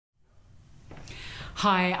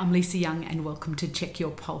Hi, I'm Lisa Young and welcome to Check Your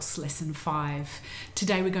Pulse Lesson 5.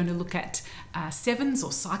 Today we're going to look at 7's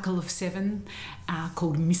or cycle of 7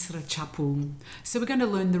 called Misra Chappu. So we're going to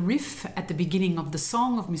learn the riff at the beginning of the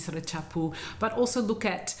song of Misra Chappu, but also look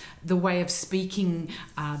at the way of speaking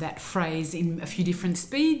that phrase in a few different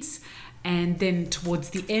speeds. And then towards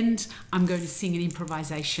the end, I'm going to sing an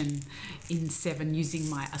improvisation in 7 using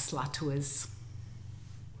my aslatuas.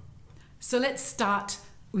 So let's start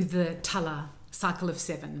with the tala. Cycle of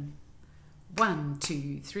 7. 1,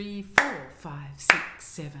 2, 3, 4, 5, 6,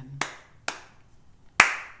 7.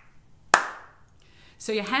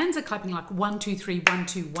 So your hands are clapping like 1, 2, 3, 1,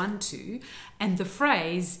 2, 1, 2, and the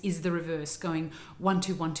phrase is the reverse, going 1,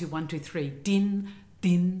 2, 1, 2, 1, 2, 3. Din,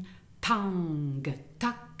 din, tanga,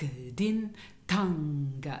 taka, din,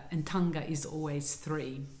 tanga, and tanga is always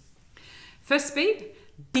 3. First speed,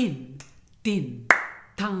 din, din,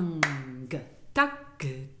 tanga, taka,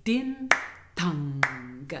 din,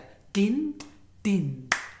 tanga, din, din,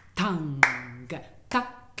 tanga,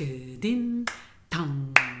 taka, din,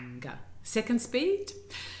 tanga. Second speed,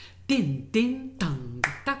 din, din, tanga,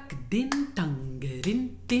 taka, din, tanga,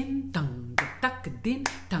 din, din, tanga, taka, din,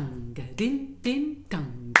 tanga, din, din,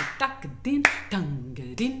 tanga, taka, din, tanga,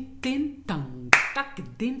 din, din, tanga, taka,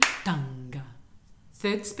 din, tanga.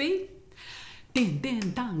 Third speed, din,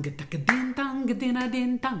 din, tanga, taka, din, tanga, din, a,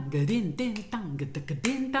 din, tanga, din, din, tanga, taka,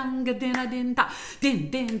 din, tanga, din, a, din, ta, din,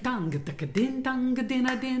 din, tanga, taka, din, tanga, din,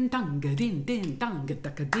 a, din, tanga, din, din, tanga,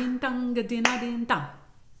 taka, din, tanga, din, a, din, ta.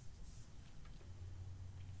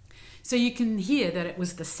 So you can hear that it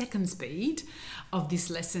was the second speed of this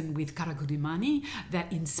lesson with Karagurimani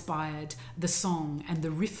that inspired the song and the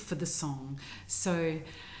riff for the song. So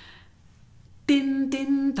din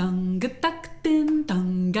din tanga tak din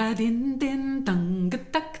tanga din din tanga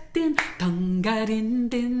tak din tanga din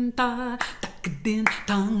din ta tak din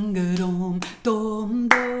tanga dom dom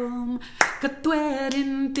dom katwe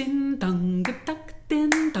din din tanga tak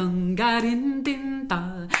din tanga din din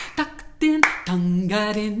ta tak din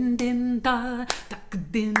tanga din din ta tak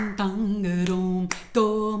din tanga dom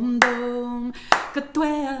dom dom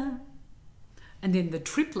katwe. And then the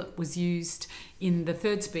triplet was used in the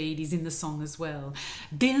third speed, is in the song as well.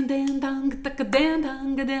 Din din tang taka din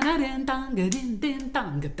tang din a din tang din din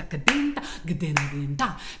tang taka din ta din a din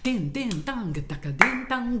ta din din tang taka din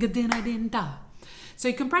tang din a din ta. So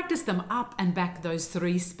you can practice them up and back, those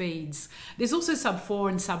 3 speeds. There's also sub 4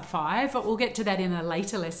 and sub 5, but we'll get to that in a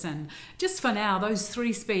later lesson. Just for now, those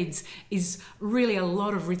 3 speeds is really a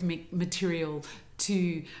lot of rhythmic material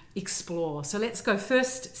to explore. So let's go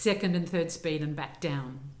first, second and third speed and back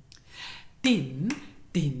down. Din,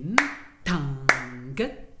 din, tanga,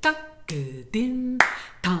 taka, din,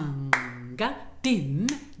 tanga, din,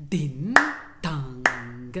 din,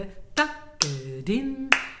 tanga, taka, din,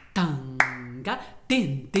 tanga,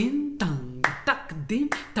 din, din, tanga, taka, din,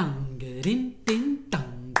 tanga, din, din,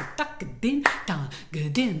 tanga, taka, din, tanga,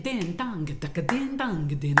 din, din, tanga, taka, din,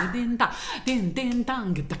 tanga, din, a, din, ta, din, din,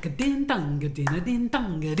 tanga, taka, din, tanga, din, a, din,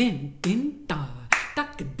 tanga, din, din, ta,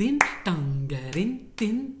 taka, din, tanga, din,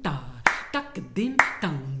 din, ta, taka, din,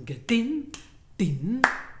 tanga, din, din,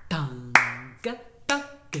 tanga,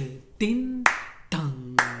 taka, din,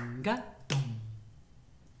 tanga, dum.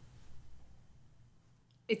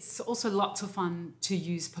 It's also lots of fun to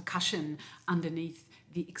use percussion underneath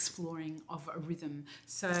the exploring of a rhythm.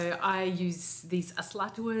 So I use these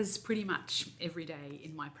aslatuas pretty much every day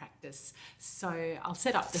in my practice. So I'll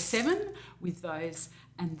set up the 7 with those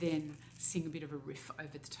and then sing a bit of a riff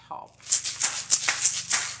over the top.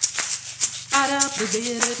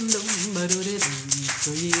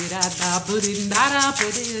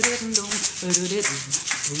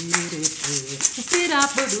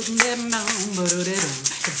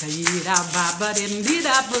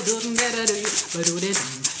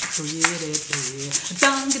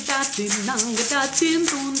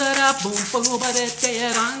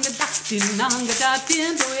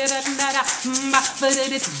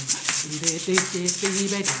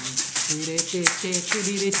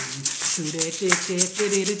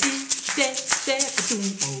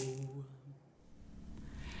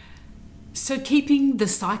 So keeping the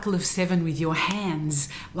cycle of 7 with your hands,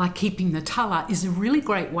 like keeping the tala, is a really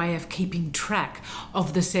great way of keeping track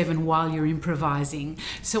of the 7 while you're improvising.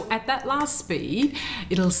 So at that last speed,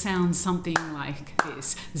 it'll sound something like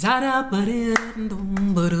this. Zara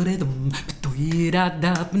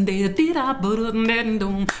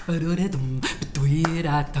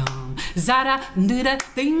ndira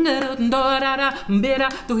tinga ndora mbera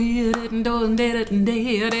tuira ndondera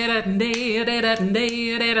ndera ndera ndera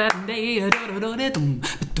ndera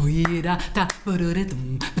tuira ta